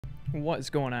What's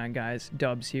going on, guys?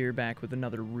 Dubs here, back with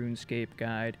another RuneScape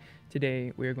guide.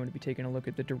 Today we are going to be taking a look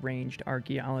at the Deranged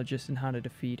Archeologist and how to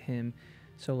defeat him,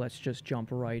 so let's just jump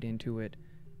right into it.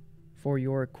 For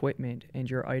your equipment and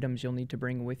your items you'll need to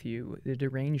bring with you, the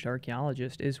Deranged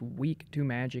Archeologist is weak to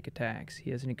magic attacks.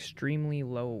 He has an extremely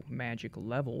low magic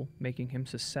level, making him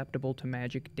susceptible to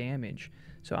magic damage.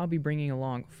 So I'll be bringing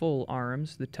along full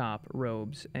arms, the top,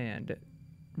 robes, and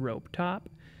robe top.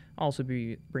 Also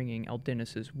be bringing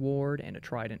Eldinis's Ward and a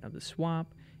Trident of the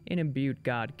Swamp, an Imbued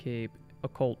God Cape,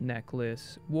 Occult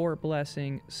Necklace, War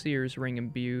Blessing, Seer's Ring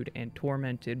Imbued, and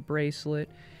Tormented Bracelet.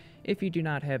 If you do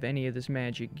not have any of this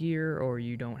magic gear, or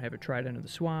you don't have a Trident of the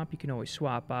Swamp, you can always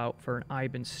swap out for an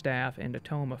Iban's Staff and a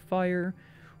Tome of Fire.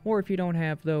 Or if you don't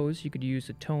have those, you could use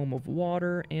a Tome of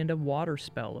Water and a Water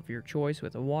spell of your choice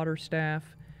with a Water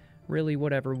Staff. Really,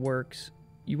 whatever works.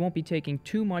 You won't be taking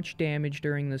too much damage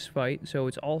during this fight, so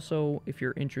it's also, if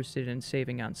you're interested in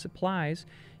saving on supplies,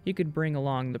 you could bring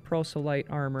along the proselyte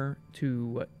armor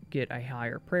to get a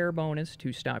higher prayer bonus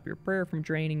to stop your prayer from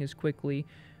draining as quickly,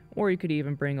 or you could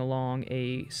even bring along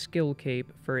a skill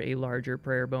cape for a larger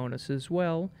prayer bonus as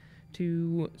well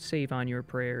to save on your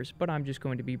prayers. But I'm just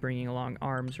going to be bringing along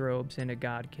arms robes and a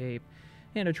god cape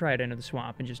and a Trident of the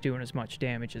Swamp and just doing as much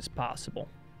damage as possible.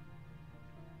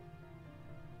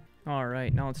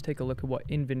 Alright, now let's take a look at what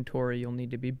inventory you'll need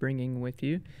to be bringing with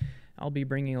you. I'll be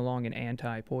bringing along an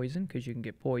anti-poison, because you can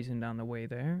get poisoned on the way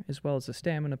there, as well as a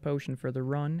stamina potion for the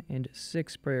run, and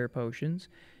 6 prayer potions.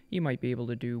 You might be able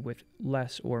to do with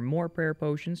less or more prayer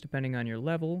potions, depending on your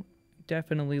level.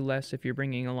 Definitely less if you're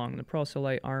bringing along the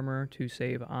proselyte armor to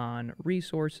save on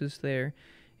resources there.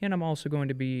 And I'm also going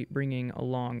to be bringing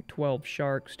along 12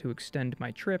 sharks to extend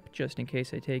my trip, just in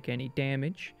case I take any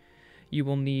damage. You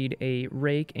will need a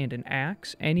rake and an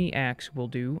axe. Any axe will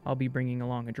do. I'll be bringing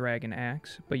along a dragon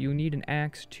axe, but you need an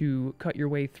axe to cut your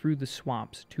way through the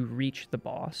swamps to reach the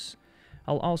boss.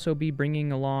 I'll also be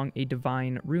bringing along a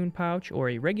divine rune pouch, or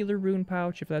a regular rune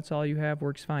pouch, if that's all you have,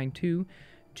 works fine too,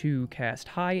 to cast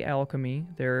high alchemy.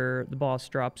 The boss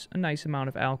drops a nice amount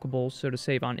of alchables, so to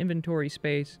save on inventory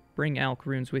space, bring alch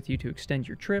runes with you to extend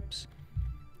your trips.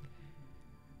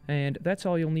 And that's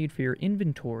all you'll need for your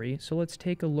inventory, so let's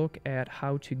take a look at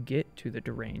how to get to the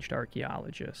Deranged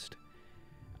Archeologist.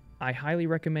 I highly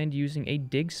recommend using a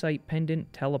dig site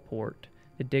pendant teleport.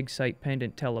 The dig site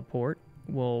pendant teleport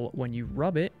will, when you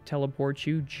rub it, teleport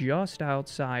you just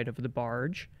outside of the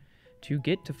barge to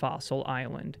get to Fossil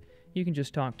Island. You can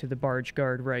just talk to the barge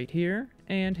guard right here,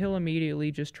 and he'll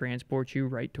immediately just transport you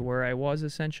right to where I was,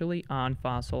 essentially, on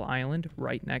Fossil Island,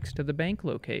 right next to the bank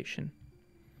location.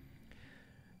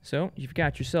 So, you've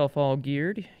got yourself all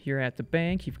geared, you're at the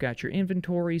bank, you've got your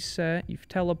inventory set, you've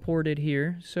teleported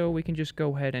here, so we can just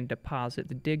go ahead and deposit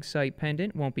the dig site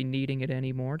pendant. Won't be needing it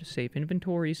anymore to save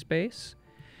inventory space.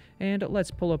 And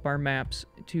let's pull up our maps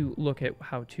to look at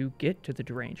how to get to the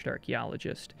Deranged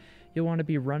Archeologist. You'll want to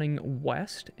be running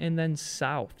west and then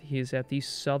south. He is at the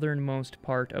southernmost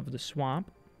part of the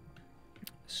swamp.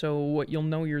 So you'll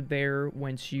know you're there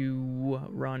once you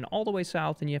run all the way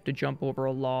south and you have to jump over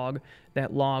a log.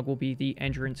 That log will be the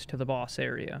entrance to the boss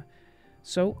area.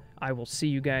 So I will see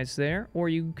you guys there, or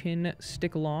you can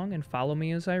stick along and follow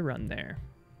me as I run there.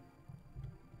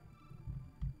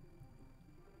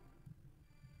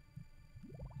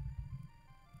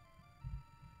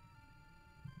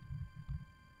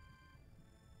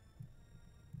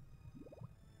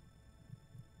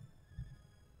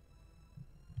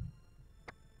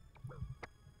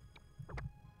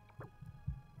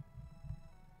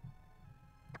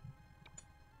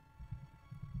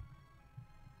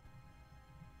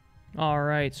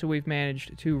 Alright, so we've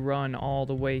managed to run all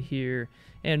the way here,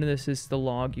 and this is the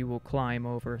log you will climb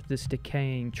over, this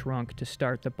decaying trunk to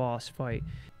start the boss fight.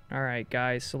 Alright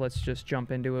guys, so let's just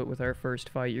jump into it with our first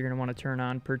fight. You're going to want to turn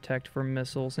on Protect from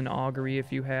Missiles and Augury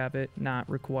if you have it. Not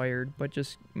required, but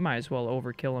just might as well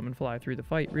overkill him and fly through the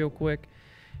fight real quick.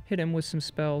 Hit him with some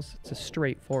spells. It's a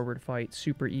straightforward fight,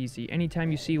 super easy. Anytime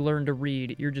you see Learn to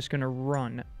Read, you're just going to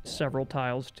run several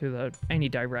tiles to any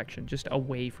direction, just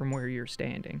away from where you're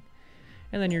standing.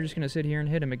 And then you're just going to sit here and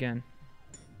hit him again.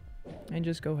 And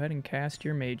just go ahead and cast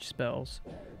your mage spells.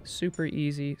 Super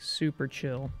easy, super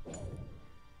chill.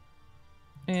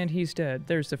 And he's dead.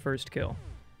 There's the first kill.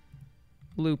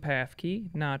 Loop half key,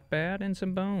 not bad, and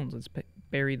some bones. Let's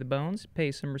bury the bones,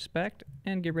 pay some respect,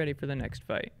 and get ready for the next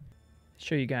fight.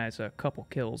 Show you guys a couple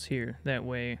kills here. That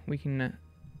way we can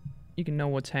you can know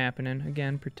what's happening.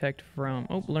 Again, protect from...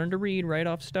 Oh, learn to read right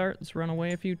off start. Let's run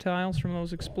away a few tiles from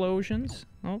those explosions.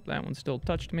 Oh, that one still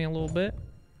touched me a little bit.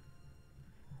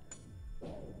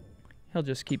 He'll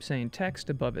just keep saying text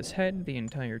above his head the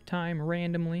entire time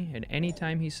randomly, and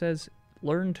anytime he says,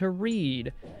 learn to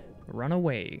read, run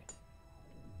away.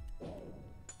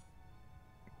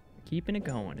 Keeping it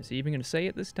going. Is he even going to say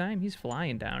it this time? He's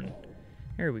flying down.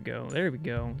 There we go. There we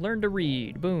go. Learn to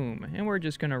read. Boom. And we're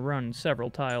just going to run several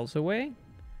tiles away.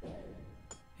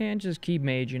 And just keep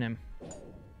maging him.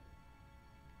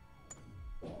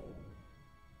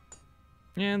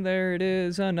 And there it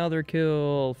is. Another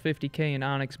kill. 50k in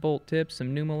onyx bolt tips,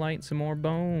 some pneumalite, some more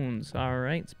bones.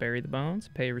 Alright, let's bury the bones.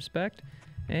 Pay respect.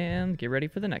 And get ready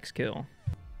for the next kill.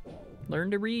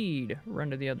 Learn to read. Run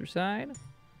to the other side.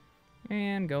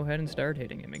 And go ahead and start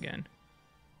hitting him again.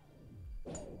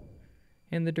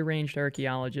 And the Deranged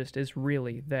Archeologist is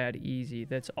really that easy.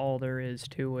 That's all there is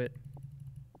to it.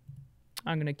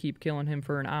 I'm going to keep killing him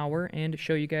for an hour and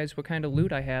show you guys what kind of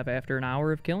loot I have after an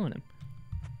hour of killing him.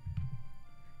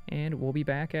 And we'll be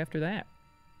back after that.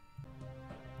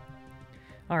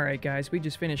 Alright guys, we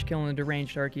just finished killing the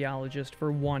Deranged Archeologist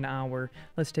for 1 hour.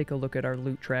 Let's take a look at our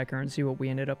loot tracker and see what we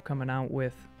ended up coming out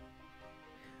with.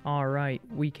 Alright,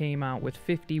 we came out with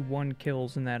 51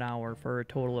 kills in that hour for a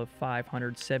total of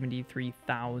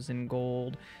 573,000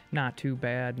 gold. Not too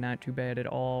bad at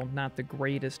all. Not the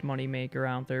greatest moneymaker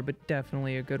out there, but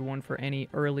definitely a good one for any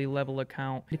early level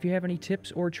account. If you have any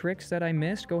tips or tricks that I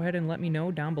missed, go ahead and let me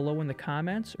know down below in the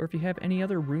comments, or if you have any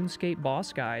other RuneScape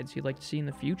boss guides you'd like to see in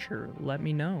the future, let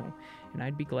me know, and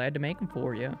I'd be glad to make them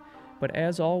for you. But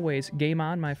as always, game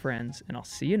on my friends, and I'll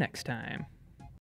see you next time.